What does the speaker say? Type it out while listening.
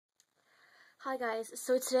Hi guys,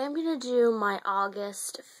 so today I'm going to do my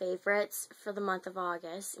August favorites for the month of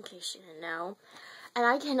August, in case you didn't know. And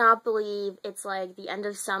I cannot believe it's like the end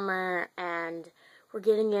of summer and we're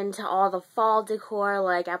getting into all the fall decor,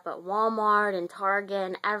 like up at Walmart and Target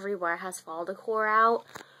and everywhere has fall decor out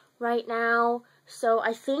right now. So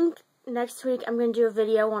I think next week I'm going to do a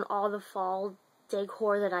video on all the fall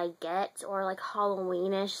decor that I get, or like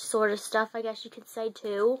Halloweenish sort of stuff, I guess you could say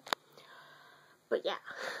too. But yeah,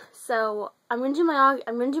 so I'm gonna do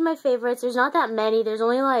my favorites. There's not that many. There's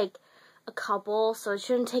only like a couple, so it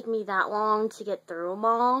shouldn't take me that long to get through them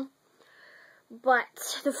all. But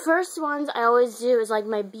the first ones I always do is like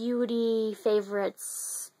my beauty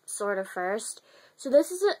favorites, sort of first. So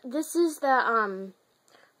this is the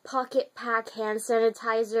Pocket Pack hand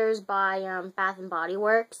sanitizers by Bath and Body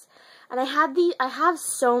Works, and I have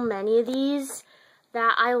so many of these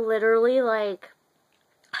that I literally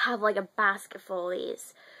have like a basket full of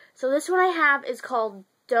these. So this one I have is called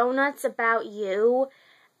Donuts About You,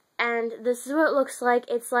 and this is what it looks like.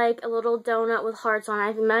 It's like a little donut with hearts on it.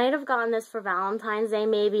 I might have gotten this for Valentine's Day,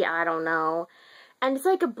 maybe, I don't know. And it's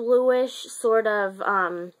like a bluish sort of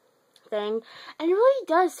thing, and it really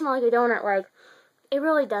does smell like a donut. Like, it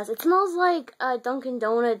really does. It smells like a Dunkin'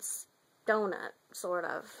 Donuts donut, sort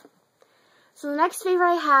of. So the next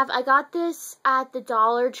favorite I have, I got this at the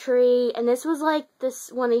Dollar Tree, and this was like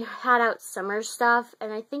this when they had out summer stuff,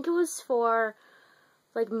 and I think it was for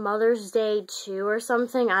like Mother's Day too or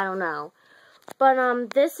something, I don't know.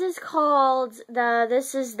 But this is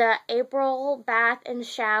the April Bath and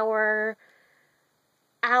Shower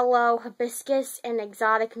Aloe Hibiscus and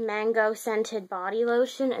Exotic Mango Scented Body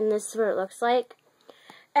Lotion, and this is what it looks like.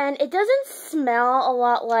 And it doesn't smell a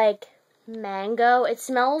lot like mango. It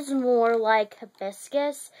smells more like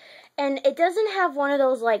hibiscus, and it doesn't have one of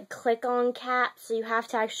those like click-on caps, so you have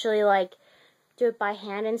to actually like do it by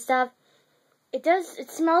hand and stuff. It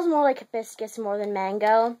smells more like hibiscus more than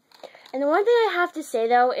mango. And the one thing I have to say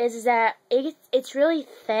though is that it's really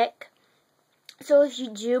thick. So if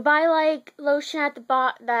you do buy like lotion at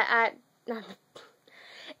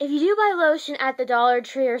if you do buy lotion at the Dollar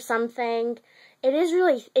Tree or something,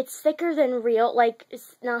 it's thicker than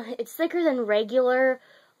it's thicker than regular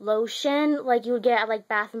lotion like you would get at like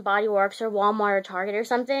Bath and Body Works or Walmart or Target or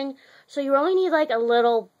something. So you only need like a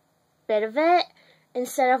little bit of it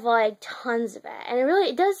instead of like tons of it. And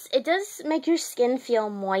it does make your skin feel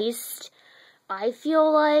moist, I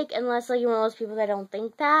feel like, unless like you're one of those people that don't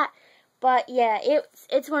think that. But yeah,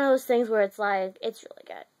 it's one of those things where it's like, it's really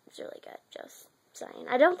good. It's really good, just saying.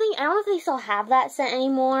 I don't know if they still have that scent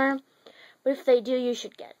anymore, but if they do, you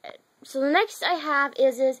should get it. So the next I have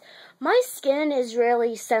is my skin is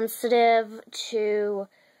really sensitive to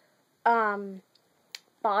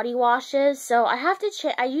body washes, so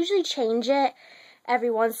I usually change it every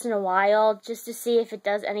once in a while just to see if it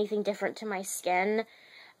does anything different to my skin.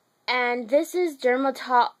 And this is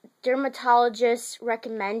dermatologist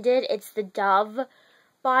recommended. It's the Dove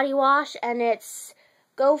body wash, and it's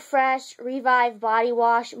Go Fresh Revive Body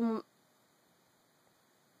Wash,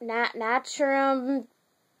 Naturum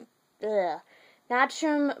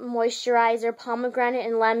Moisturizer, Pomegranate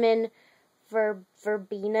and Lemon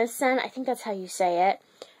Verbena scent. I think that's how you say it.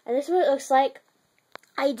 And this is what it looks like.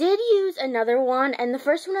 I did use another one, and the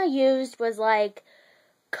first one I used was like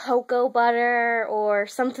cocoa butter or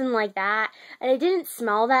something like that, and it didn't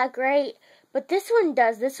smell that great. But this one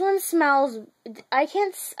does. This one smells. I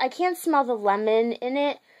can't smell the lemon in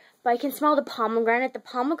it, but I can smell the pomegranate. The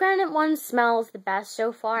pomegranate one smells the best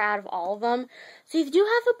so far out of all of them. So if you do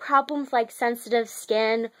have a problem with like sensitive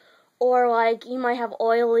skin, or like you might have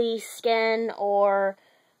oily skin or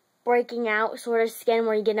breaking out sort of skin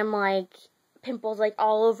where you get them like pimples like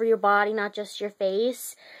all over your body, not just your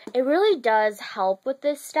face, it really does help with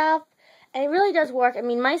this stuff. And it really does work. I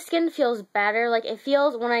mean, my skin feels better. Like,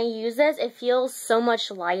 when I use this, it feels so much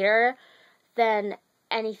lighter than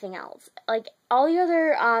anything else. Like, all the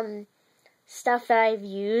other stuff that I've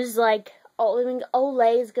used, like,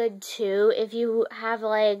 Olay is good too if you have,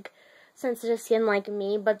 like, sensitive skin like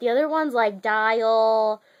me. But the other ones, like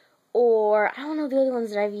Dial, or, I don't know the other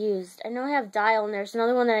ones that I've used. I know I have Dial, and there's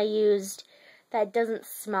another one that I used that doesn't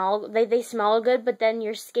smell. They smell good, but then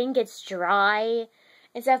your skin gets dry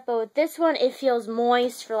and stuff. But with this one, it feels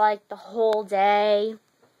moist for like the whole day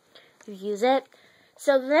if you use it.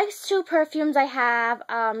 So the next two perfumes I have,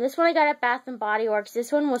 this one I got at Bath and Body Works.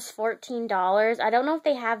 This one was $14. I don't know if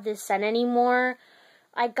they have this scent anymore.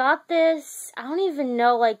 I got this, I don't even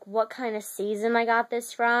know like what kind of season I got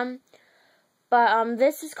this from. But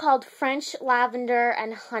this is called French Lavender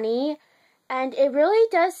and Honey. And it really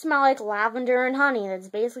does smell like lavender and honey. That's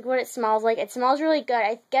basically what it smells like. It smells really good.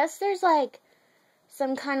 I guess there's like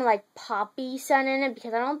some kind of like poppy scent in it,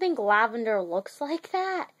 because I don't think lavender looks like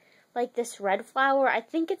that. Like this red flower. I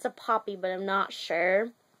think it's a poppy, but I'm not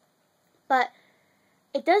sure. But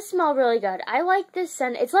it does smell really good. I like this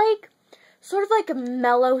scent. It's like sort of like a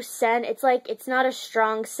mellow scent. It's like it's not a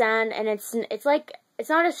strong scent, and it's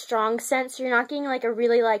not a strong scent, so you're not getting like a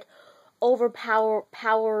really like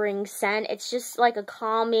overpowering scent. It's just like a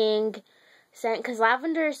calming scent, because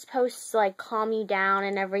lavender is supposed to like calm you down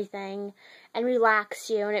and everything and relax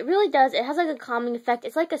you, and it really does. It has like a calming effect.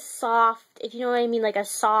 It's like a soft, if you know what I mean, like a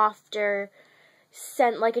softer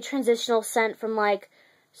scent, like a transitional scent from like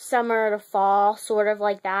summer to fall, sort of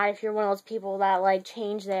like that, if you're one of those people that like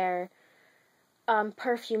change their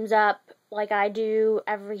perfumes up like I do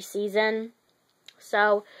every season.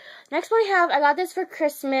 So next one I got this for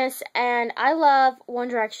Christmas, and I love One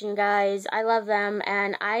Direction, you guys. I love them,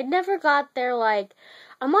 and I never got their, like,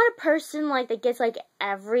 I'm not a person, like, that gets, like,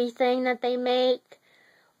 everything that they make,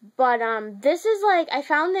 but, this is, like, I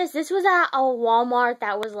found this was at a Walmart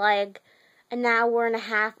that was, like, an hour and a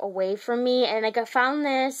half away from me, and, like, I found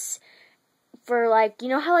this for, like, you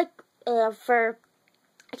know how, like, I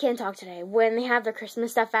can't talk today, when they have their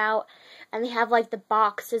Christmas stuff out, and they have, like, the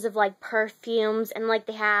boxes of, like, perfumes, and, like,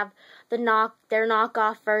 they have their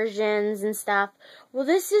knockoff versions and stuff. Well,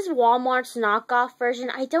 this is Walmart's knockoff version.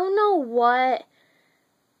 I don't know what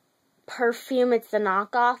perfume it's the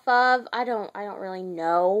knockoff of. I don't really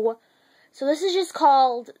know. So this is just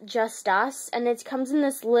called Just Us, and it comes in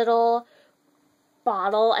this little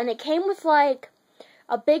bottle, and it came with, like,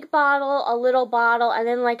 a big bottle, a little bottle, and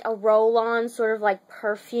then, like, a roll-on sort of, like,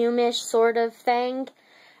 perfume-ish sort of thing.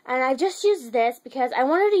 And I just used this because I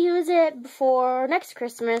wanted to use it before next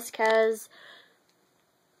Christmas, because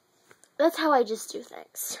that's how I just do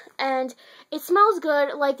things. And it smells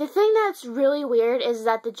good. Like, the thing that's really weird is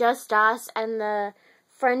that the Just Us and the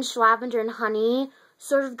French Lavender and Honey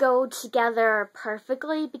sort of go together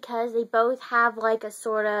perfectly, because they both have, like, a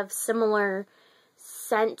sort of similar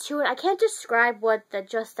scent to it. I can't describe what the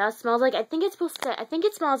Just Us smells like. I think it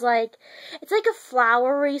smells like, it's like a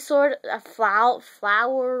flowery sort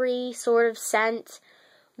of scent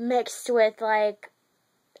mixed with, like,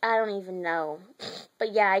 I don't even know.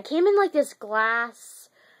 But yeah, it came in like this glass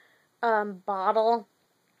bottle,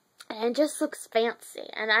 and it just looks fancy.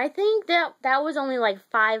 And I think that was only like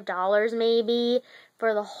 $5 maybe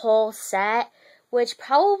for the whole set, which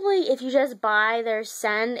probably, if you just buy their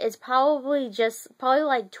scent, is probably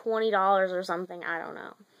like $20 or something, I don't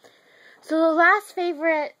know. So the last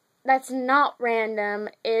favorite that's not random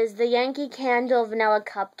is the Yankee Candle Vanilla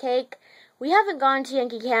Cupcake. We haven't gone to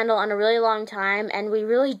Yankee Candle in a really long time, and we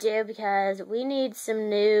really do, because we need some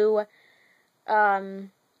new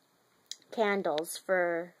candles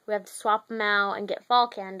we have to swap them out and get fall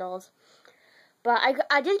candles. But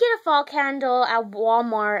I did get a fall candle at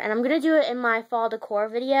Walmart, and I'm going to do it in my fall decor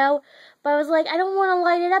video. But I was like, I don't want to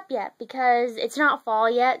light it up yet, because it's not fall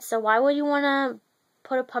yet, so why would you want to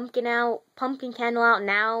put a pumpkin candle out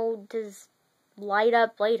now to light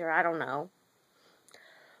up later? I don't know.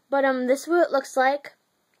 But this is what it looks like.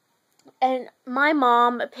 And my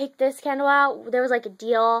mom picked this candle out. There was like a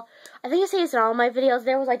deal. I think I say this in all my videos.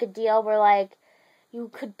 There was like a deal where like you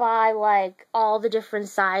could buy, like, all the different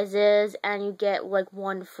sizes, and you get, like,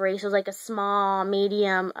 one free. So, it's, like, a small,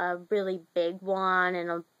 medium, a really big one, and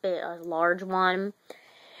a large one.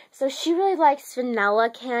 So, she really likes vanilla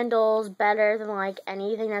candles better than, like,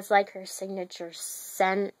 anything that's, like, her signature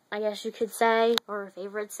scent, I guess you could say, or her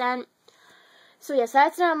favorite scent. So, yes,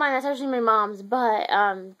 that's not mine. That's actually my mom's, but,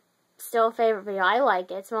 still a favorite video. I like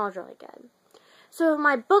it. It smells really good. So,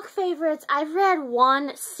 my book favorites, I've read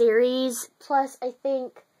one series, plus I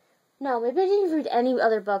think, no, maybe I didn't read any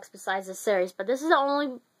other books besides this series, but this is the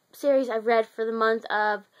only series I've read for the month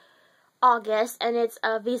of August, and it's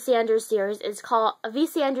a V.C. Andrews series. It's called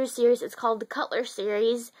the Cutler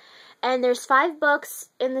series, and there's 5 books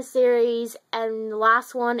in the series, and the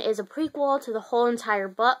last one is a prequel to the whole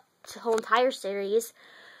entire series.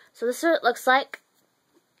 So, this is what it looks like.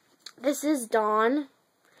 This is Dawn.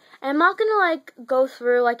 And I'm not gonna, like, go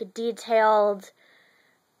through, like, a detailed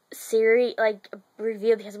series, like,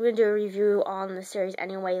 review, because I'm gonna do a review on the series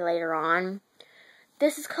anyway later on.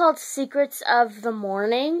 This is called Secrets of the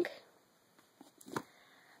Morning.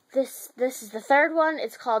 This is the third one.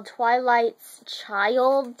 It's called Twilight's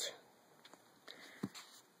Child.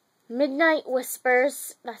 Midnight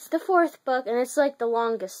Whispers. That's the 4th book, and it's, like, the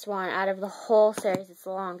longest one. Out of the whole series, it's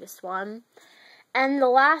the longest one. And the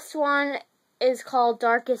last one is called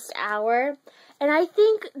Darkest Hour, and I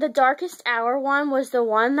think the Darkest Hour one was the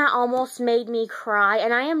one that almost made me cry,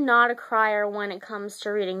 and I am not a crier when it comes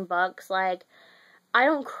to reading books. Like, I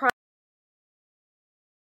don't cry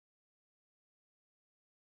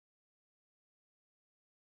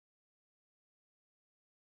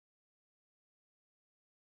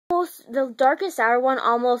the Darkest Hour one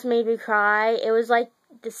almost made me cry. It was like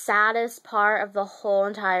the saddest part of the whole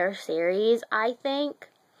entire series, I think.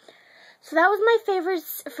 So that was my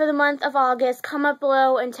favorites for the month of August. Comment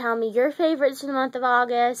below and tell me your favorites for the month of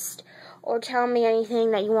August. Or tell me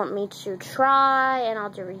anything that you want me to try, and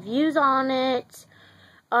I'll do reviews on it.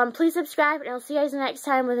 Please subscribe, and I'll see you guys next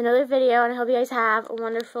time with another video, and I hope you guys have a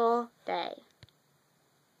wonderful day.